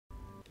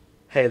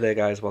Hey there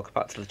guys, welcome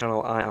back to the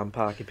channel. I am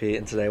Parky Pete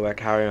and today we're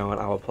carrying on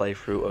our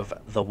playthrough of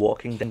The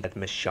Walking Dead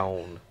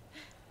Michonne.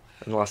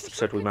 In the last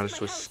episode we managed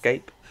to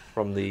escape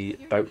from the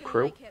boat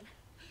crew.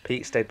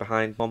 Pete stayed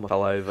behind, Mum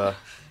fell over,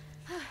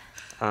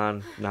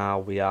 and now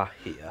we are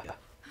here.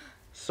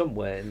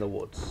 Somewhere in the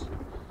woods.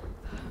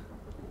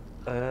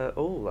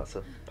 Oh, that's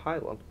a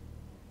pylon.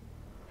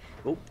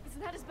 Oh. It's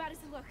not as bad as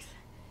it looks.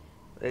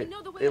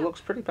 It looks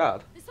pretty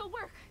bad. This'll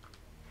work.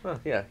 Oh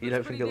yeah, you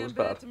don't think it looks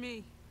bad? To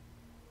me.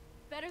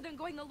 Better than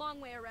going the long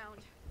way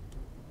around.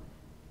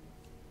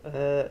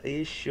 Are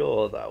you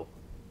sure though?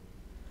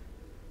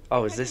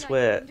 Oh, is this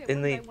where,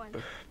 in the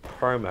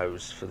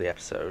promos for the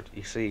episode,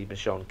 you see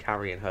Michonne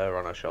carrying her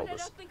on her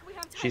shoulders.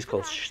 She's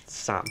called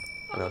Sam.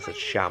 I know I said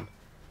Sham.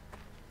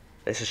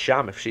 It's a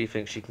sham if she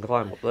thinks she can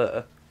climb up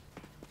there.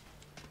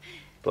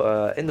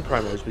 But in the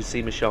promos we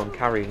see Michonne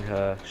carrying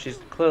her. She's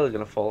clearly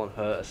going to fall and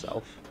hurt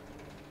herself.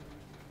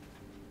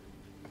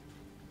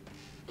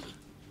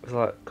 It's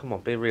like, come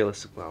on, be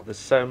realistic now. There's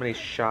so many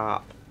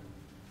sharp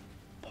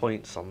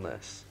points on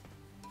this.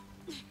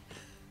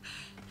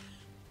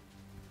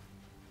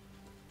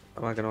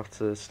 Am I going to have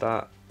to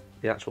start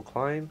the actual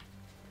climb?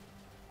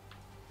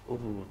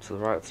 Ooh, to the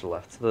right or to the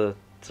left? To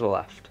the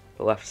left.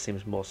 The left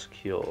seems more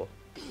secure.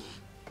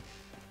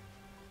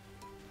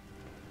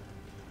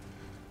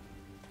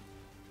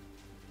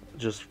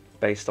 Just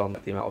based on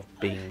the amount of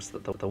beams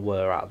that there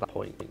were at that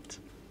point.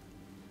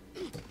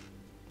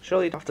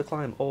 Surely you'd have to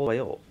climb all the way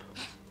up.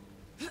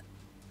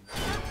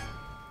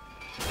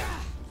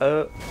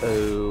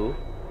 Uh-oh.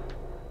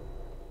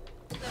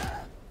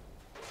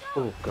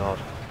 Oh, God.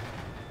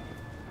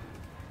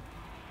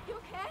 You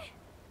okay?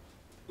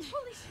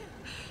 Holy shit.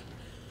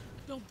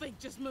 Don't think,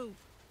 just move.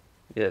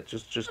 Yeah,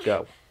 just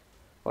go.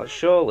 Like,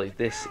 surely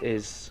this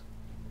is...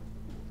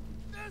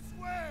 This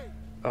way.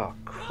 Oh,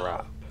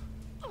 crap.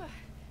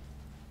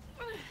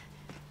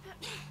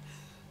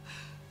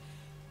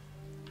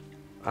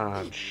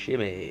 And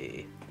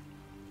shimmy.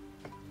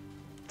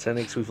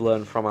 Techniques we've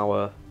learned from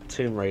our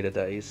Tomb Raider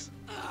days.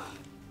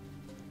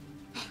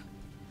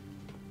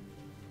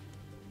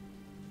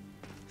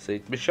 See,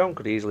 Michonne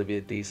could easily be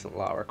a decent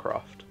Lara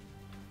Croft.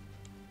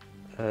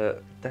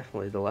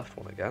 Definitely the left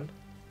one again.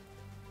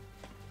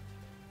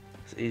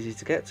 It's easy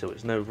to get to,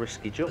 it's no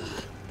risky jump.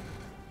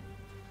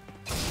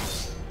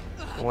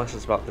 Unless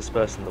it's about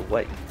dispersing the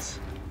weight.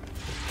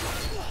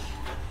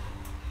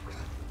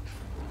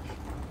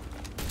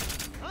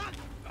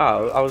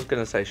 Oh, I was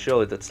going to say,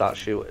 surely they'd start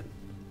shooting.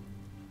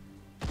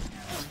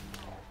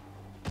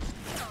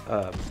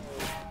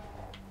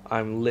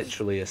 I'm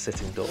literally a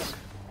sitting duck.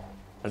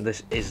 And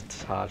this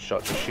isn't a hard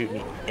shot, just shoot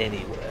me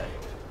anywhere.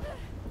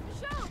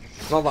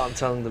 Not that I'm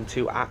telling them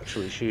to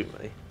actually shoot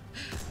me.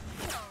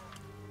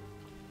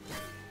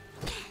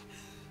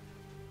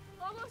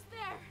 Almost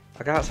there.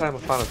 I can't say I'm a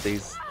fan of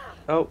these.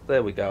 Oh,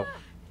 there we go.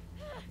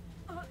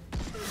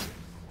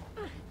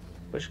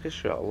 Which gets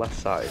shot? Left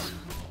side.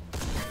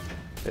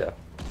 Yeah.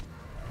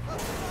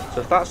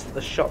 So if that's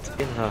the shot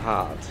in her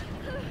heart,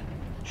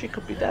 she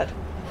could be dead.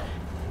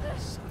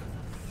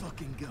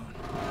 Fucking gun.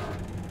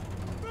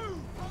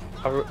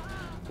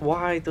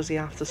 Why does he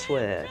have to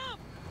swear?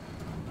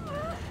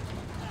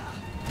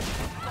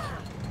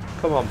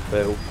 Come on,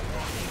 Boo.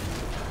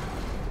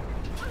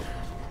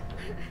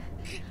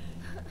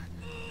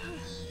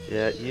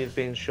 Yeah, you've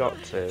been shot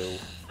too.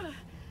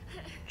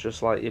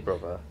 Just like your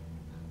brother.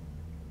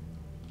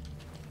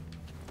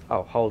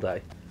 Oh, hold on.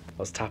 I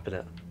was tapping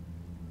it.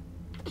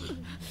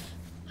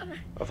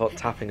 I thought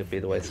tapping would be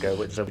the way to go,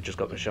 but instead we just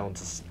got Michonne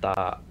to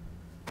start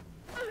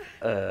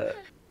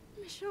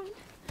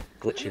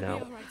glitching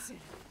out.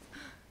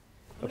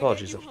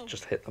 Apologies, I've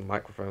just hit the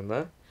microphone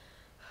there.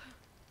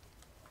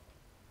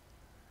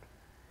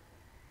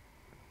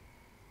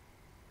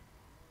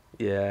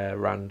 Yeah,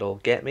 Randall,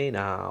 get me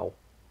now.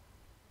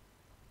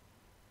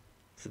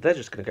 So they're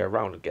just going to go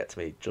around and get to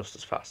me just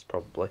as fast,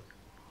 probably.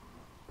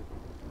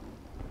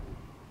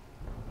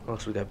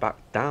 Unless we go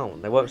back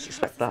down, they won't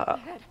suspect that.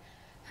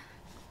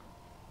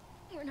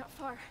 We're not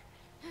far.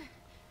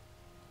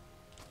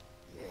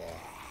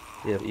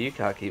 Yeah, but you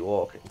can't keep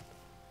walking.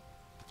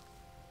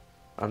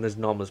 And there's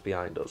Nomas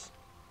behind us.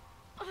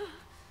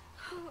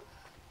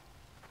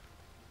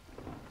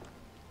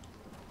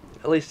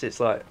 At least it's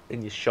like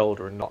in your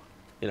shoulder and not,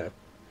 you know,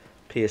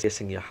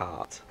 piercing your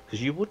heart.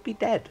 Because you would be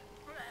dead.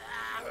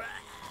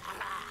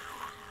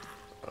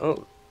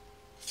 Oh.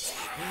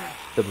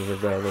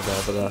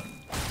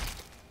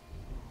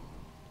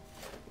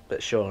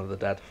 Bit Shaun of the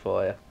Dead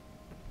for you.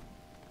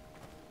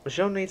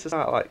 Michonne needs to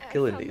start like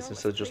killing these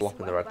instead of just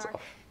lopping their heads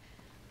off.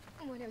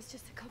 When it was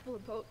just a couple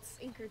of boats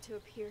anchored to a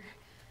pier.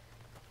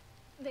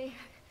 They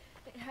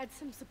had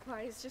some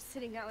supplies just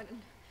sitting out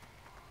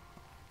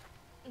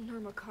and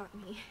Norma caught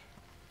me.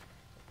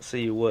 So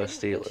you were I didn't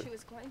stealing? think she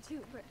was going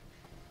to, but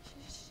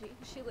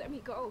she let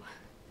me go.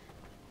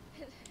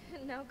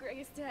 And now Greg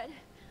is dead.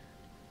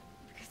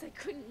 Because I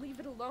couldn't leave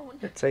it alone.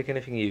 Take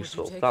anything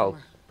useful. What'd you take That'll... from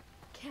her?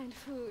 Canned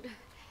food,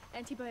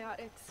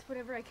 antibiotics,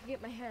 whatever I could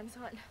get my hands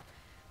on.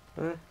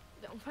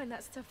 Don't find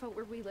that stuff out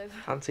where we live.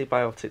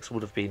 Antibiotics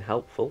would have been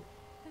helpful.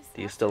 This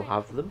Do you last still time,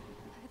 have them?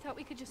 I thought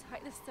we could just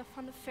hide this stuff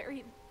on the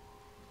ferry.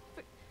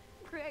 But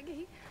Greg,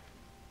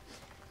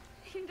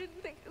 he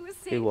didn't think it was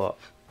safe. He what?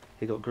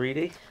 He got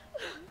greedy?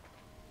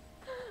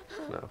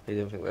 No, he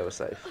didn't think they were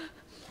safe.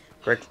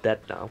 Greg's dead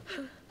now.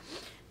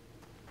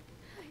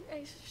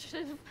 I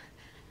should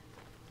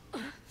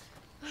have.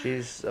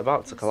 She's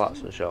about to collapse,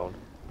 Michonne.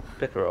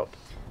 Pick her up.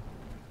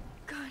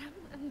 God,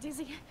 I'm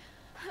dizzy.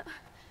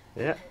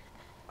 Yeah,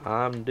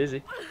 I'm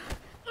dizzy.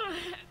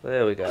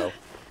 There we go.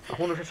 I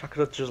wonder if I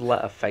could have just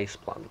let her face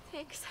plant.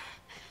 Thanks.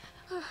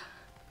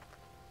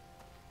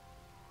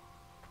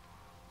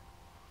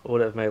 Or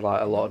would it have made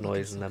like a lot of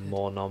noise and then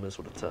more nomas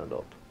would have turned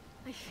up?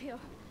 I feel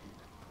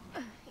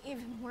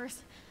even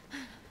worse.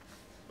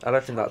 I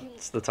don't think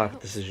that's the type of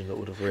decision that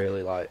would have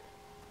really like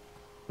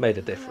made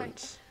a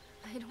difference.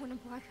 I don't want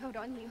to black out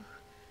on you.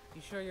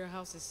 You sure your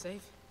house is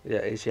safe? Yeah,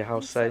 is your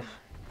house think so. safe?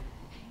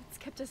 It's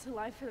kept us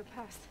alive for the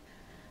past,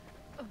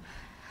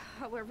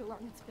 however long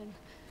it's been.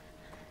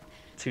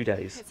 2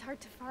 days. It's hard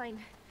to find.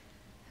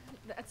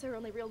 That's our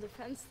only real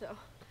defense, though.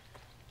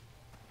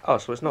 Oh,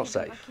 so it's not We've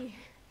been safe. lucky.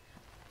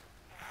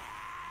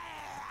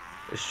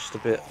 It's just a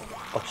bit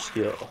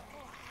obscure.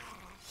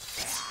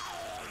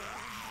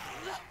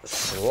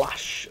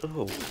 Slash.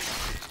 Oh.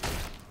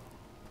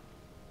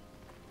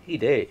 He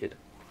did.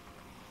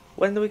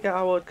 When do we get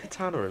our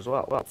katana as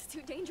well? Well, It's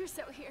too dangerous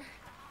out here.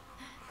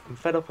 I'm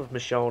fed up of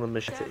Michonne and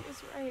Machete. Dad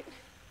was right.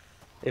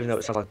 Even though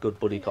it sounds like good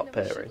buddy None cop of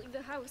us should pairing. leave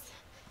the house.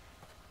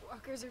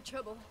 Walkers are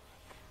trouble.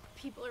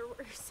 People are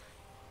worse.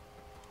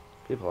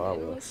 People are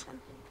And worse. listen,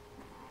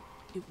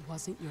 It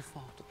wasn't your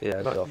fault.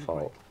 Yeah, not your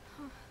fault.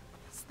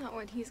 it's not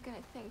what he's gonna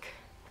think.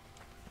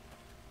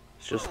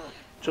 It's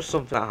just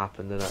something that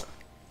happened, isn't it?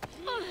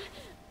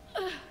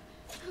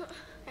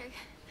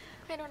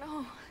 I don't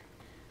know.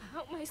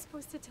 How am I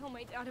supposed to tell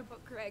my dad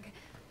about Greg?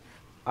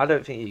 I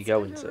don't think you're It's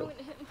going gonna to. ruin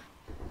him.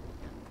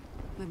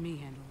 Let me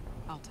handle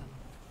it. I'll tell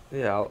him.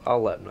 Yeah,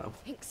 I'll let him know.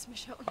 Thanks,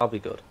 Michonne. I'll be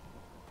good.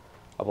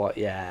 I'll be like,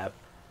 yeah,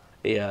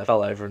 he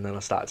fell over and then I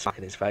started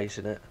smacking his face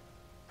in it.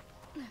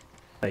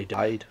 He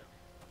died.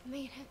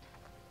 Made it.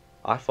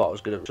 I thought I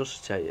was going to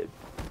resuscitate him.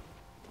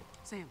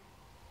 Sam.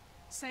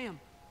 Sam.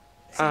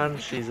 And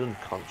she's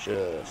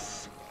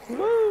unconscious.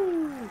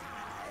 Woo!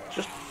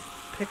 Just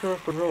pick her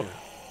up and run.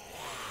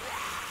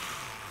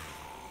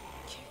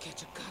 Can't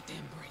catch a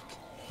goddamn break.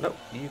 No,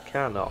 you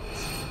cannot.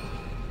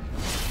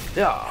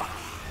 Yeah.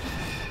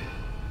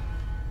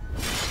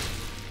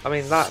 I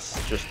mean,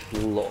 that's just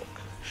luck.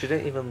 She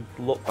didn't even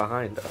look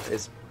behind her.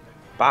 It's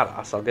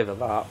badass, I'll give her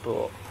that,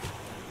 but...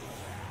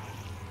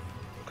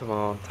 Come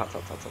on, tap,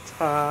 tap, tap, tap,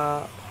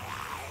 tap.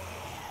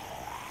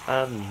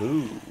 And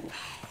move.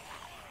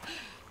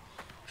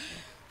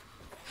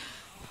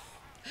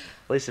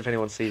 At least if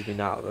anyone sees me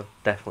now, they're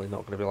definitely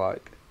not going to be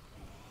like,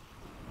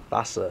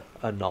 that's a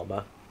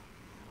Noma.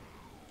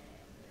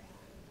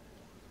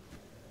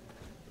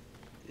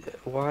 Yeah,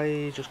 why are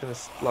you just going to,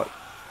 like,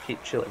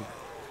 keep chilling?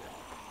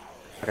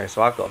 Okay,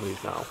 so I've got to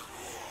move now.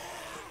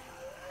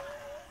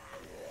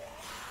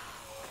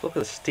 Look at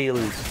the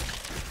steely...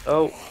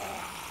 Oh.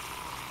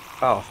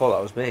 Oh, I thought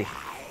that was me.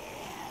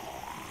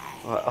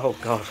 Oh,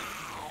 God.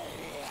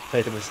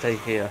 Made a mistake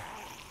here.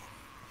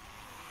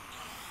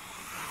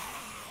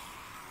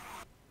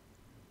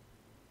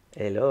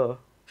 Hello.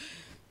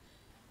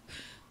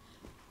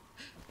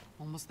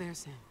 Almost there,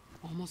 Sam.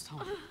 Almost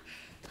home.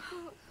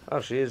 Oh,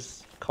 she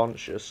is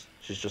conscious.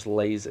 She's just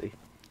lazy.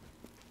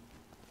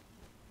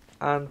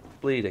 And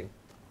bleeding.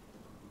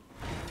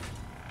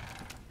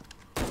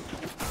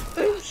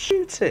 Who's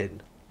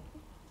shooting?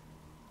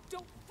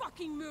 Don't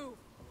fucking move!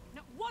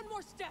 Not one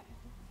more step!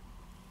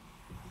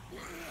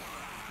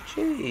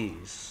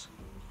 Jeez.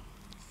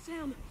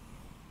 Sam,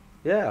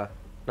 Yeah.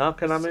 Now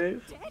can I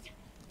move? dead?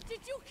 Did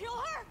you kill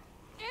her?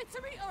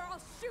 Answer me or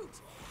I'll shoot!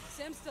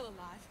 Sam's still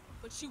alive,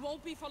 but she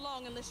won't be for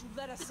long unless you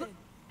let us in.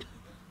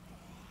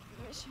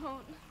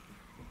 Michonne.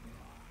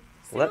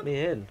 Let me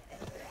in.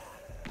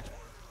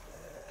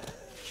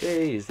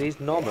 Jeez, these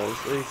nommers,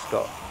 he's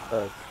got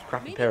a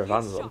crappy Maybe pair of you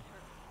hands shot on. her.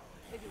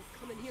 Maybe you'll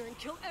come in here and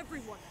kill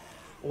everyone.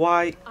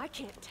 Why? I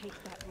can't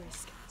take that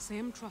risk.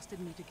 Sam trusted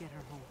me to get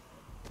her home.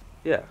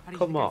 Yeah, How do you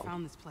come think I on.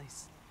 found this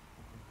place?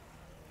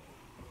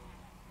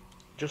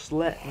 Just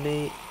let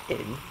me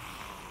in.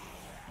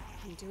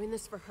 I'm doing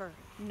this for her,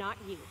 not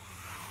you.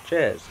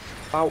 Cheers.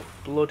 About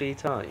bloody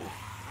time.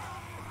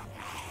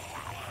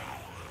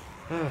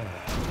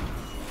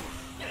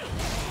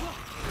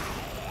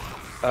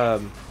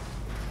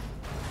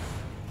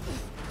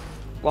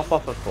 Lop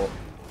off a foot.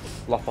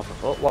 Lop off a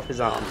foot. Lop his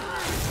arm.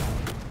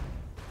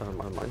 Oh,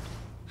 mind.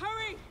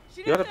 Hurry!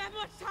 She You doesn't gotta- have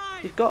much time!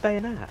 You've got a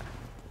bayonet.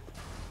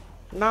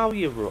 Now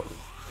you run.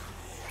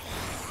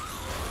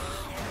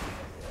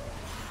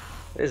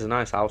 It is a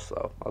nice house,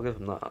 though. I'll give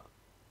him that.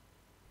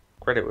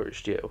 Credit where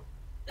it's due.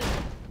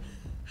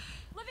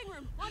 Living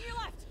room, on your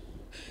left!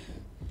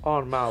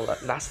 On my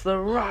left. That's the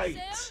right.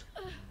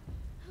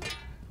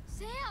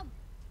 Sam!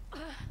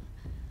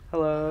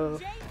 Hello.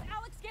 James,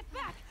 Alex, get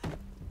back!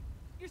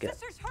 Your Get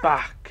sister's hurt!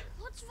 back.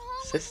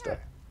 sister,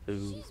 who...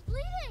 She's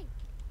bleeding!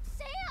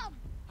 Sam!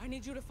 I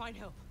need you to find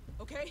help,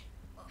 okay?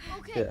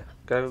 Okay. Yeah,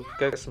 go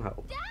get some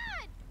help.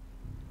 Dad!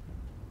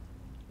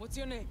 What's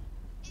your name?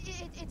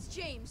 It's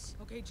James.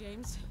 Okay,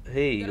 James.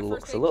 He You got a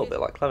looks first a aid little kit? bit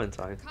like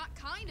Clementine.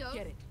 Kind of.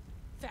 Get it.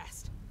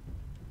 Fast.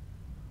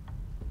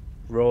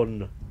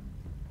 Run.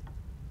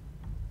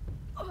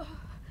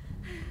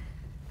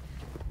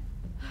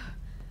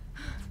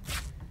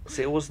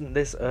 See, it wasn't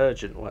this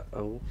urgent.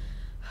 Oh,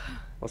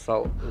 what's that?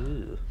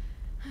 Ooh.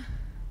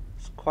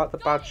 It's quite the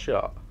bad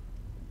shot.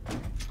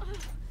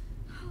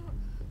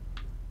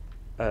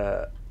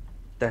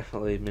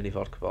 Definitely mini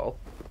vodka bottle.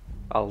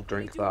 I'll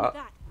drink that.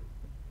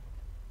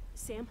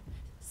 Sam,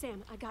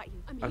 I got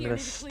you. I'm I'm here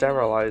gonna to clean the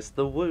wound. sterilize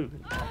the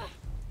wound.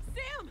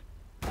 Sam!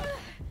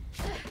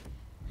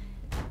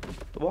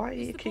 Why are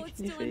Is you the bullet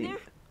kicking your still in feet? there?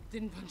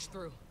 Didn't punch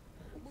through.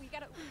 We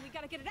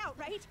gotta get it out,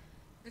 right?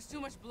 There's too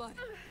much blood.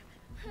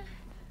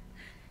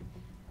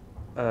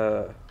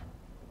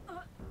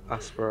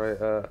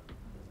 Aspirator,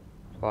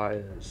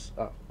 pliers.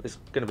 Oh, it's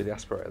gonna be the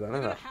aspirator then, We're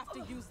isn't gonna it? have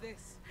to use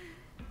this.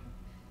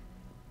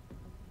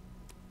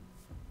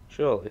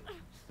 Surely.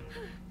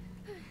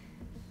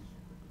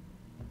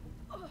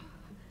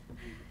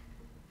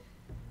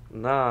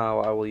 Now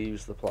I will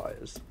use the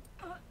pliers.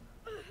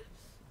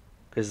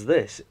 Because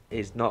this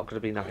is not going to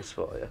be nice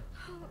for you.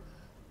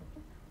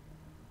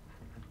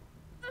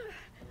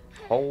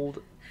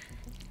 Hold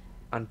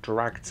and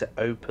drag to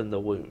open the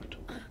wound.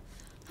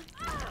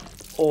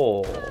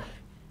 Or...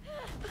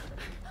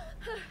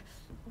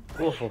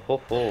 Oh, ho, ho,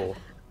 ho.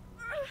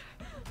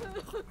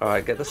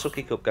 Alright, get the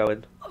sucky cup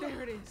going.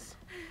 There it is.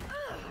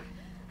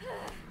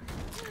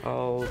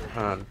 Hold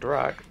and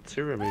drag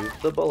to remove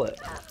the bullet.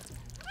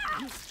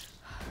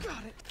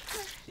 Got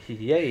it.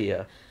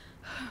 Yeah.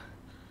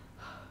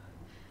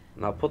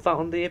 Now put that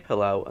under your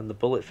pillow and the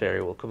bullet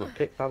fairy will come and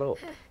pick that up.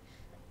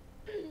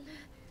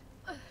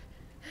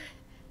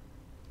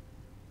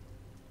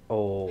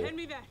 Oh. Hand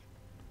me that.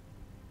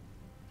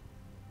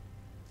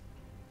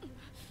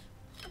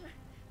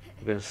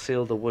 We're going to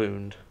seal the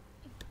wound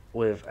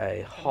with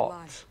a hot...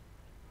 alive.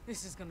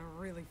 This is gonna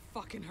really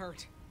fucking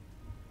hurt.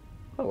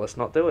 Well, let's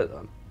not do it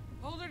then.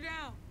 Hold her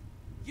down.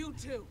 You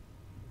too.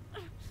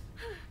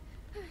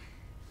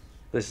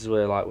 This is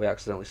where, like, we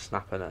accidentally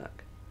snap a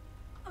neck.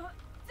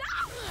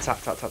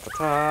 Tap, tap, tap, tap,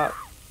 tap.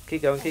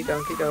 Keep going, keep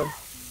going, keep going.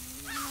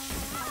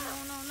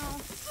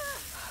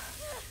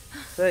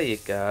 There you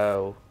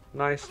go.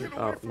 Nice and...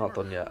 Oh, not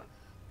done yet.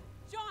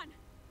 John!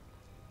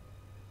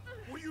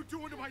 What are you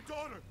doing to my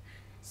daughter?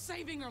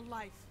 Saving her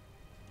life.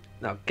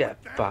 Now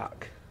get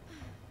back.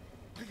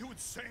 Are you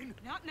insane?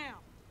 Not now.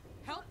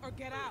 Help or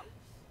get out.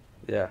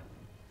 Yeah,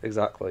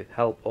 exactly.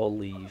 Help or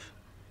leave.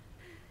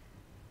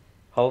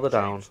 Hold her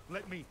down. James,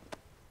 let me.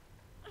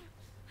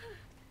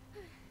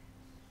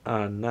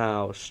 And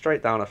now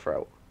straight down her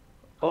throat.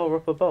 Or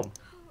up her bum.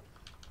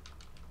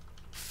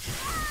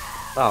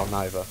 Oh,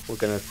 neither. We're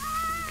going to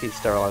keep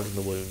sterilising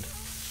the wound.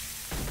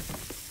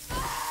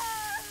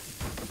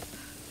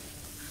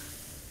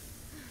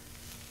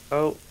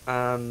 Oh,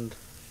 and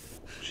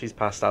she's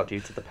passed out due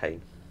to the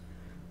pain.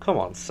 Come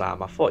on,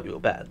 Sam, I thought you were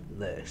better than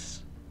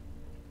this.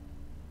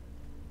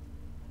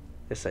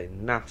 It's a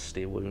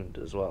nasty wound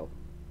as well.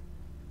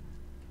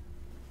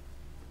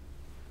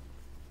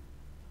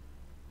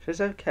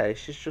 She's okay,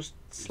 she's just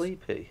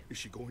sleepy. Is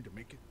she going to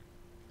make it?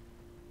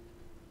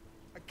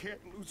 I can't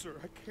lose her.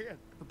 I can't.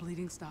 The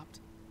bleeding stopped.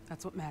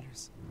 That's what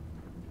matters.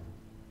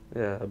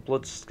 Yeah, her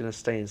blood's gonna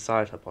stay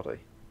inside her body.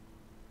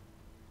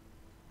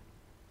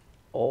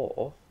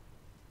 Or...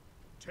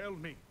 Tell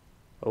me.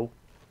 Oh,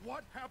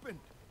 What happened?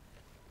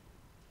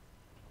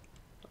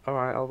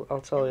 alright,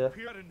 I'll tell you.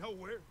 Appeared out of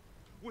nowhere,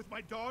 with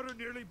my daughter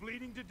nearly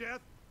bleeding to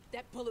death.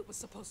 That bullet was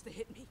supposed to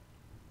hit me.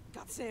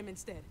 Got Sam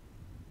instead.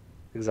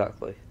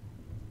 Exactly.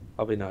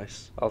 I'll be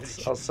nice. I'll Then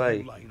it I'll should be say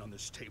you lying on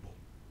this table.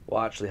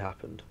 what actually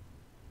happened.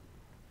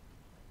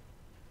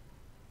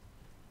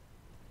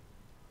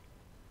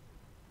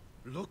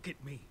 Look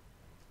at me.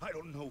 I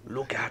don't know who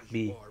Look the hell at you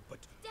me. are, but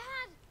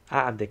Dad!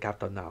 I am the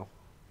captain now.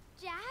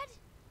 Dad?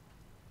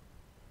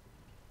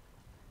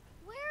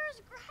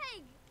 Where's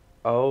Greg?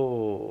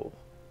 Oh.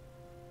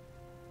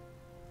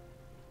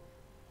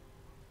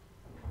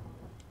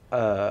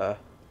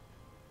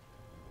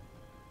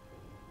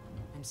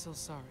 I'm so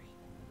sorry.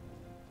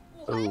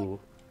 What? Ooh.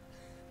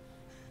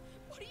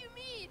 What do you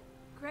mean?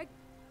 Greg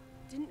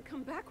didn't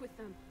come back with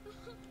them.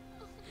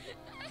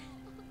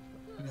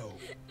 no.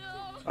 No.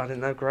 I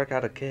didn't know Greg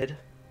had a kid.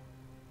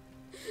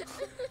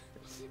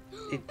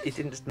 He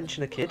didn't just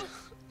mention a kid.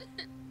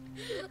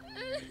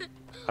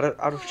 I'd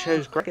have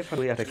chose Greg if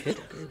we had a kid.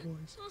 Okay,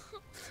 boys.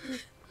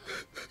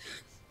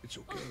 It's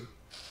okay.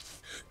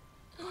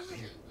 I'm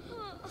here.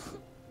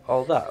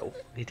 Although,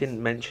 he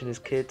didn't mention his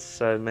kids,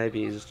 so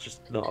maybe he's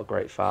just not a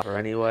great father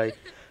anyway.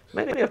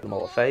 Maybe we have them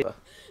all a favour.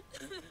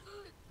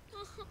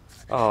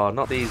 Oh,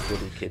 not these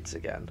bloody kids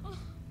again.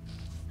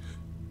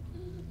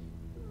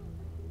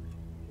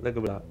 They're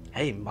gonna be like,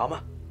 hey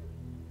mama.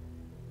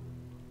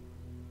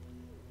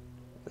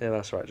 Yeah,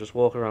 that's right, just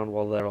walk around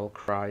while they're all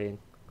crying.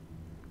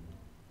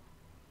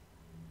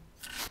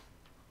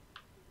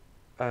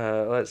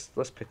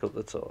 Let's pick up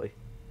the toy.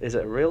 Is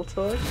it a real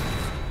toy?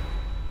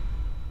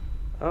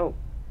 Oh.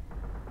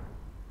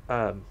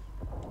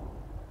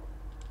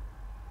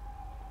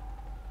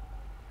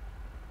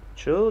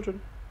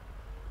 Children.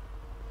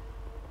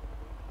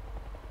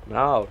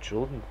 No,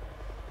 children.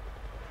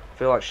 I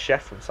feel like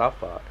Chef from South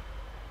Park.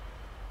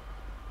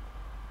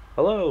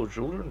 Hello,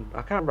 children.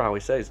 I can't remember how he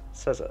says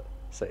it.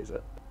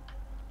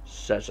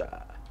 Says it.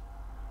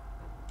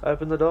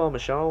 Open the door,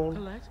 Michonne.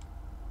 Colette?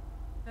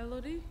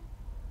 Elodie?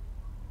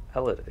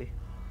 Elodie?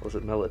 Was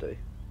it Melody?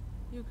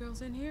 You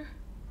girls in here?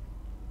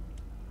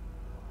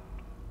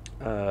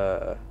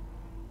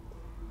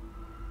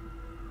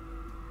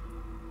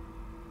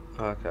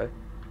 Okay.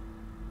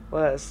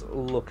 Let's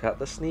look at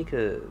the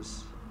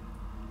sneakers.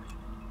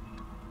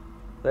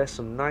 There's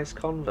some nice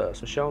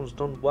Converse. Michonne's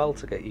done well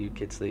to get you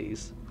kids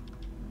these.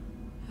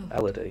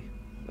 Elodie.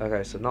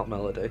 Okay, so not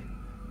Melody.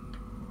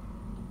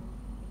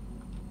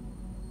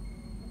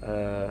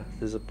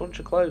 There's a bunch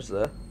of clothes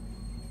there.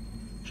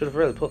 Should have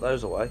really put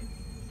those away.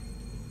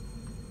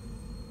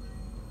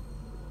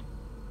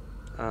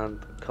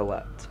 And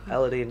Colette.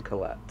 Elodie and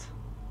Colette.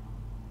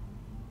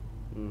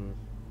 I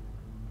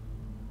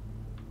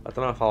don't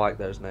know if I like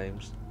those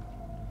names.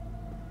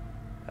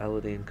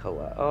 Elodie and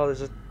Colette. Oh,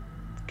 there's a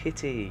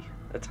kitty.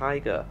 A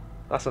tiger.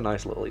 That's a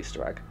nice little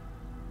Easter egg.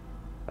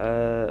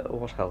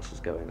 What else is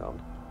going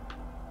on?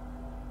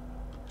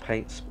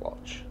 Paint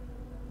splotch.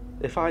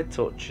 If I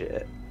touch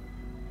it,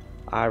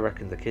 I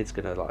reckon the kid's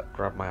gonna like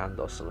grab my hand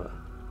or something.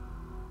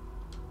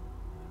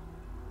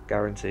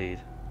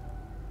 Guaranteed.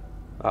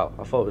 Oh,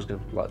 I thought it was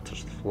gonna like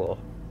touch the floor.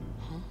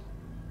 Huh?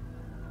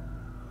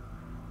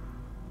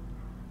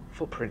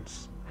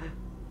 Footprints.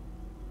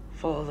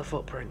 Follow the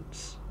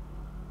footprints.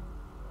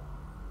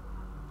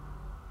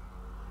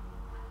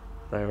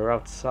 They were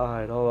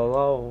outside all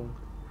alone.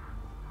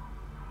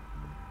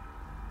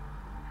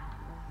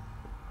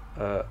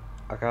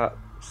 I can't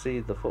see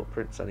the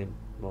footprints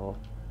anymore.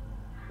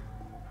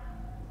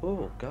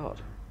 Oh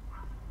God.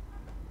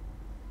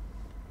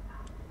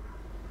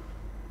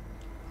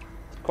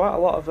 Quite a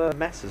lot of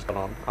mess has gone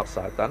on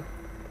outside then.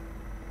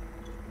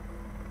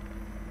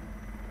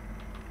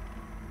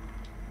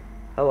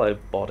 Hello,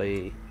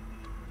 body.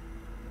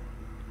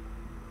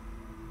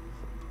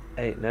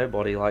 Ain't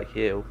nobody like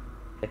you.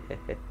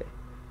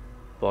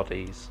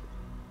 Bodies.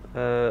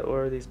 Where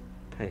are these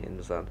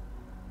paintings then?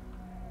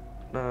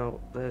 No,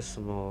 there's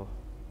some more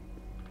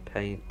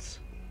paint.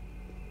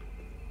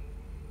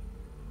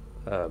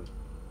 Are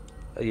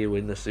you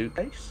in the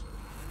suitcase?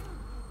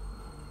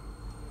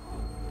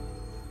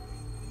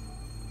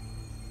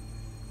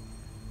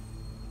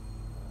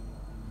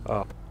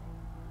 Oh.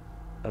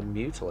 A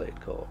mutilated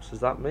corpse. Is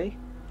that me?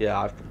 Yeah,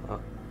 I've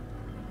done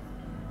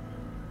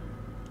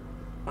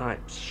that.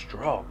 I'm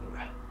strong.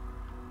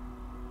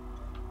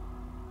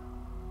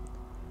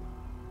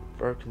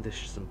 Broken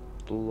dishes and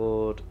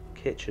blood.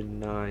 Kitchen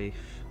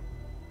knife.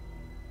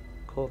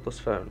 Cordless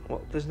phone.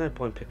 Well, there's no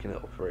point picking it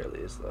up really,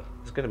 is there?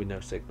 There's going to be no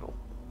signal.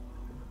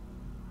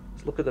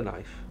 Let's look at the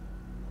knife.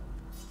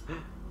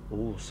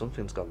 Ooh,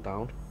 something's gone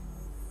down.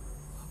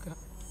 Okay.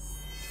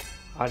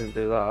 I didn't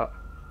do that.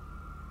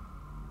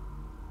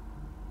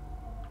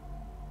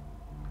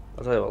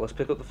 I'll tell you what, let's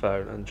pick up the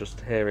phone and just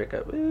hear it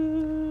go.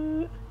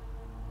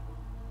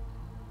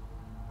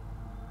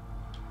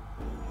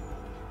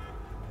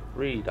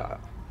 Redial.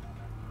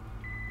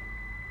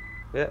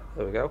 Yeah,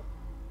 there we go.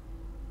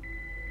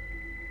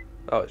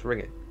 Oh, it's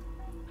ringing.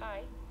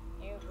 Hi,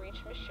 you've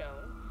reached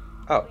Michonne.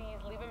 Oh.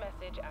 Please leave a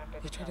message after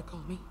the You tried to tone.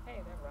 call me?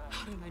 Hey, they're right.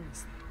 How did I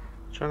miss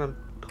that? Trying to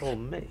call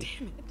me.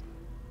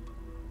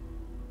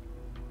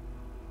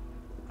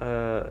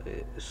 Damn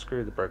it.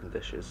 Screw the broken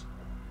dishes.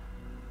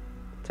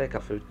 Take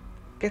our food.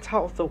 Get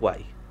out of the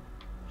way.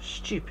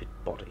 Stupid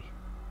body.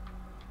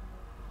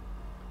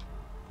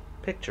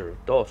 Picture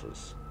of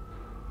daughters.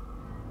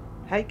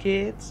 Hey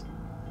kids.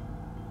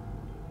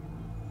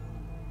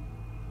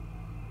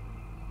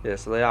 Yeah,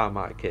 so they are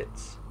my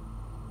kids.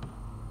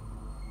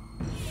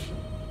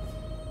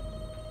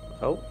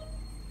 Oh.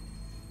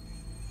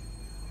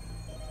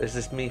 Is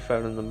this me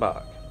phoning them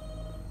back?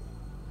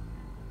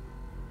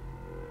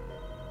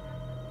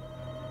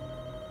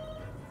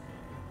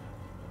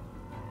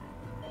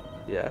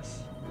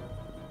 Yes.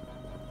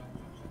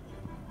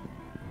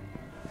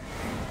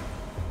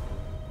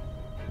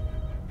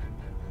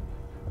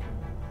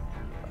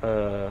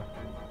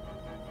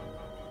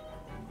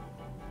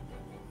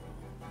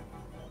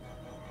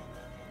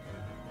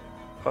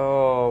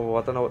 Oh,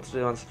 I don't know what to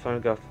do. Answer the phone.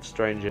 Go after the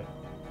stranger.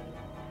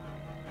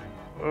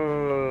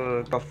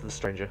 Go after the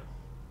stranger.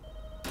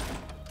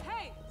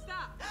 Hey,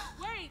 stop!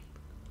 Wait!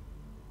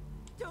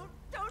 Don't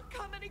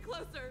come any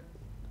closer!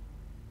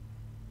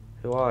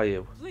 Who are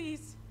you?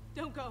 Please,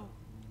 don't go.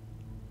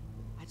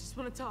 I just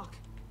want to talk.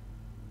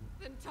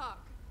 Then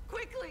talk.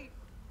 Quickly!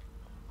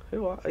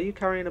 Who are you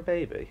carrying a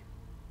baby?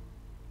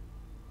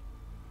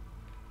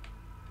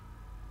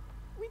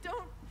 We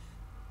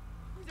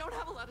don't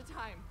have a lot of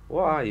time.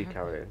 What are you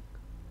carrying?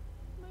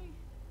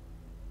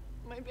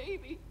 My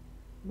baby.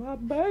 My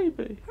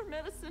baby. Her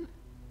medicine.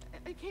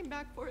 I came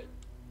back for it.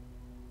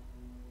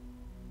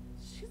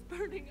 She's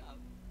burning up.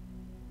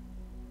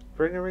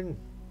 Bring her in.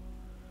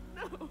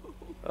 No.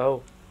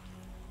 Oh.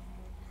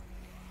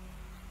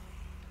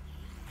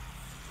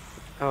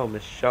 Oh,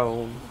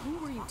 Michonne. Who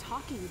were you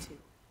talking to?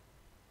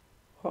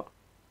 What?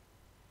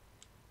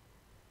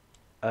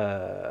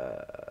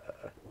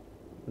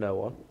 No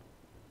one.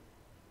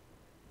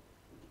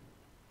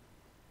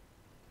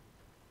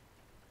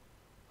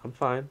 I'm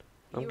fine.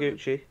 I'm You were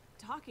Gucci.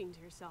 talking to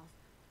yourself.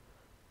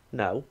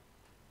 No.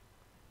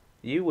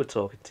 You were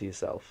talking to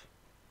yourself.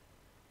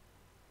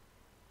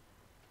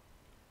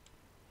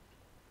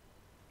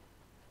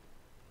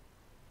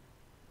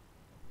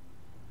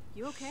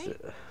 You okay?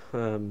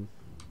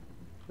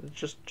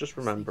 Just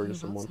remembering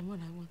someone.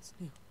 Someone I once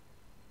knew.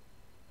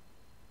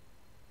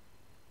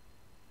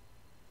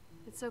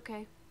 It's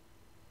okay.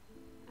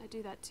 I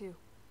do that too.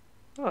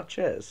 Oh,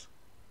 cheers.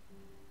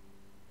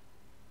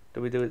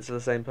 Do we do it to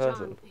the same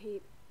person? John,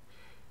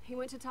 he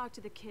went to talk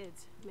to the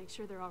kids, make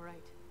sure they're all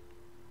right,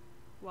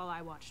 while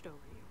I watched over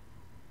you.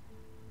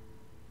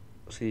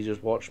 So you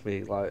just watched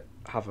me, like,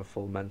 have a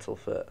full mental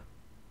fit.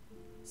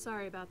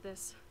 Sorry about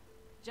this.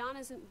 John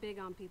isn't big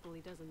on people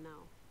he doesn't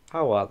know.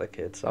 How are the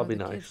kids? I'll Are be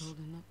the nice. kids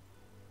holding up?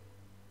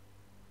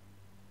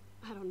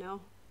 I don't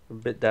know. I'm a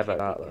bit dev at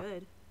Can't that, be though.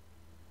 good.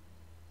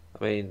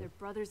 I mean, Their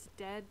brother's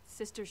dead,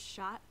 sister's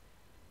shot.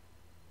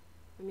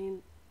 I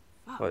mean,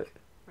 fuck, wait,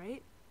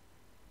 right?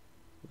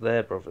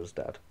 their brother's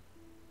dead.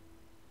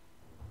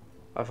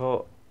 I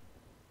thought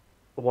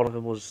one of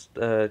them was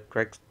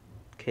Greg's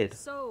kid.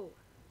 So,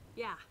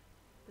 yeah,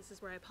 this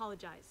is where I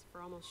apologize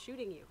for almost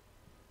shooting you.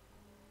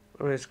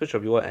 I mean, it's a good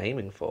job you weren't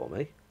aiming for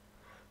me.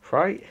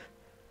 Right?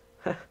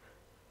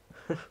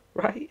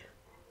 Right?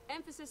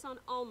 Emphasis on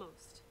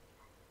almost.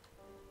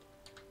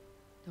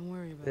 Don't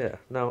worry about Yeah,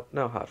 it.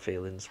 no hard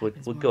feelings. We're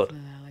Happens more good.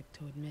 often than I like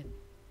to admit.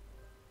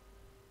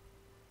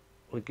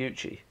 We're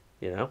Gucci,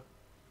 you know?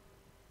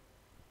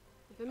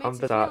 If it makes I'm you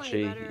feel any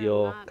Versace, better, I'm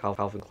you're not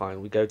Calvin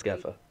Klein. We go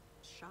together.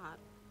 shot.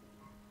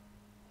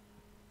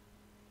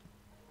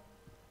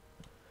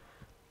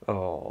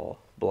 Oh,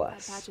 That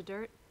bless. patch of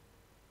dirt,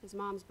 his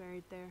mom's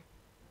buried there.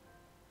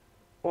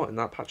 What, in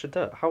that patch of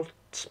dirt? How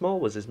small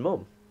was his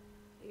mum?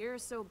 A year or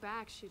so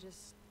back, she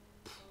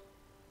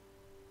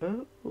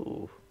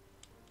Oh,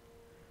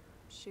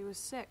 was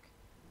sick.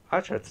 I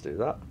tried to do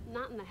that.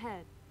 Not in the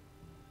head.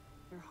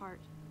 Her heart.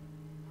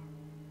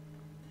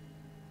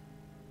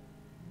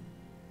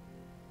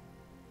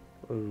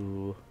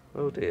 Ooh,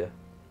 oh dear.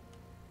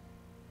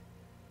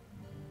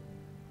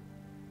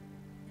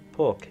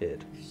 Poor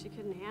kid. She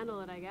couldn't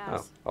handle it, I Oh,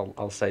 guess.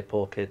 I'll say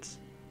poor kids.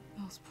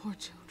 Those poor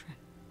children.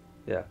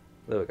 Yeah,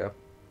 there we go.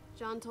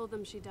 John told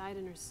them she died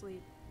in her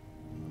sleep.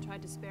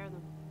 Tried to spare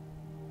them.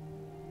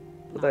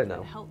 But Not they that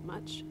know. it helped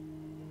much.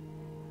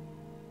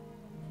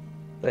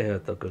 They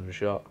heard the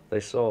gunshot. They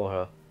saw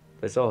her.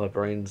 They saw her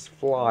brains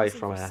fly Wasn't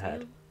from for her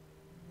head. Sam.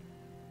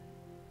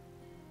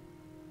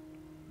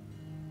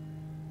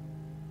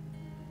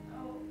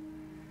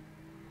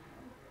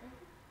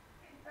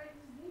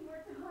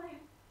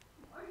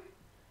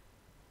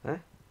 Eh?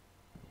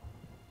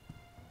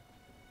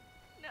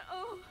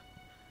 No.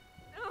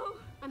 No.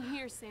 I'm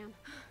here, Sam.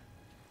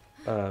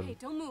 Um, Hey,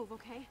 don't move,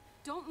 okay?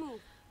 Don't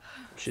move.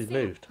 she's Sam,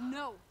 moved.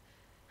 No.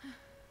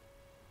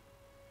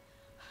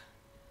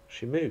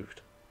 She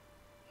moved.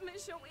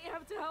 Michonne, we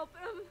have to help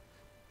him.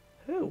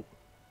 Who?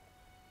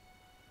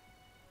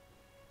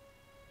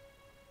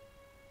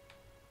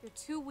 You're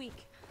too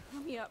weak.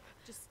 Let me up.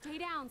 Just stay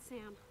down,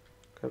 Sam.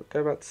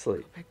 Go back to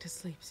sleep. Go back to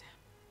sleep, Sam.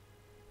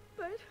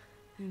 But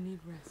You need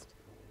rest.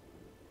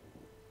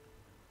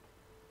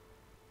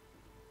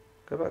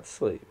 Go back to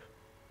sleep.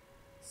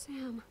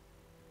 Sam.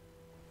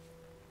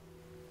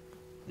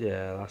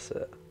 Yeah, that's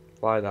it.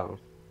 Lie down.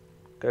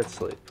 Go to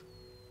sleep.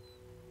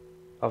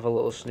 Have a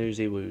little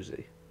snoozy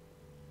woozy.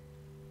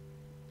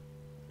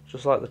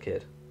 Just like the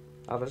kid.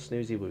 Have a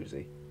snoozy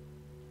woozy.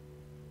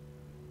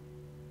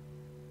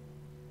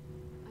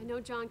 I know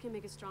John can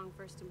make a strong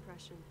first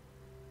impression,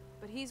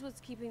 but he's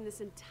what's keeping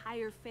this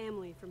entire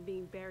family from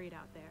being buried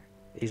out there.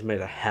 He's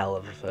made a hell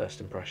of a first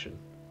impression.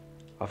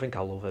 I think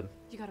I love him.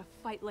 You gotta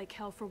fight like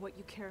hell for what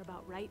you care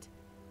about, right?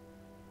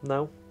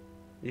 No.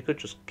 You could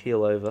just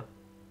keel over.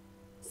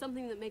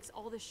 Something that makes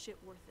all this shit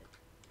worth it.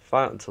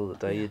 Fight until the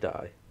day Yeah. you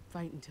die.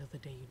 Fight until the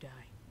day you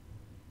die.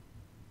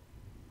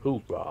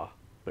 Hoorah.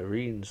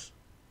 Marines.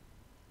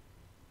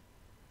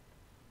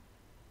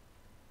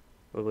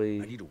 Will I we...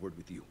 need a word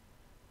with you.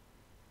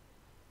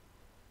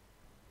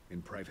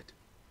 In private.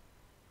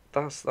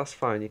 That's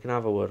fine. You can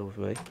have a word with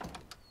me.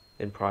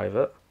 In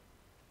private.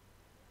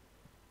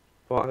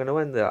 But I'm going to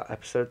end that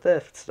episode there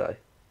for today.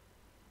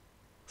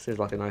 Seems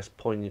like a nice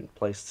poignant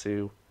place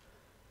to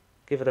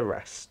give it a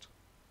rest.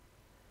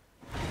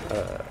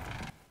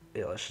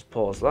 Yeah, let's just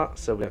pause that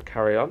so we don't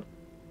carry on.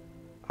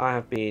 I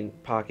have been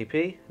Parky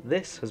P.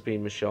 This has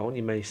been Michonne.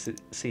 You may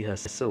see her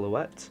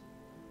silhouette.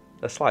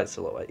 A slight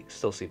silhouette. You can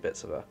still see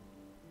bits of her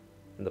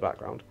in the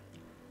background.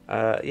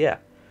 Yeah.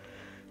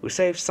 We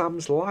saved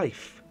Sam's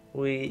life.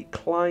 We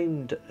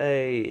climbed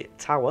a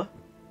tower.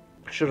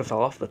 Should have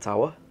fell off the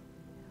tower.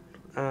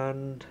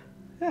 And,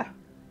 yeah.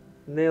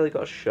 nearly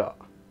got shot,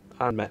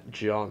 and met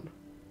John.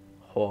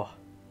 Oh,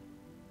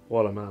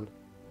 what a man.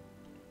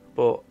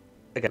 But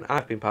again,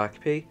 I've been Parky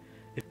P.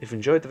 If you've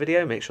enjoyed the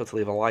video, make sure to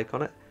leave a like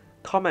on it.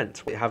 Comment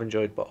what you have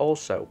enjoyed, but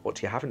also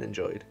what you haven't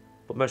enjoyed.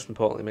 But most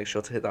importantly, make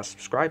sure to hit that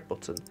subscribe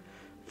button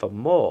for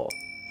more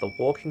The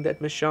Walking Dead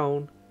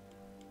Michonne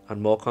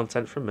and more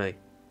content from me.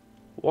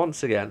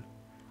 Once again,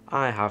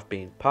 I have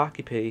been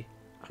Parky P,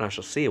 and I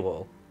shall see you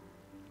all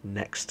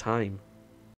next time.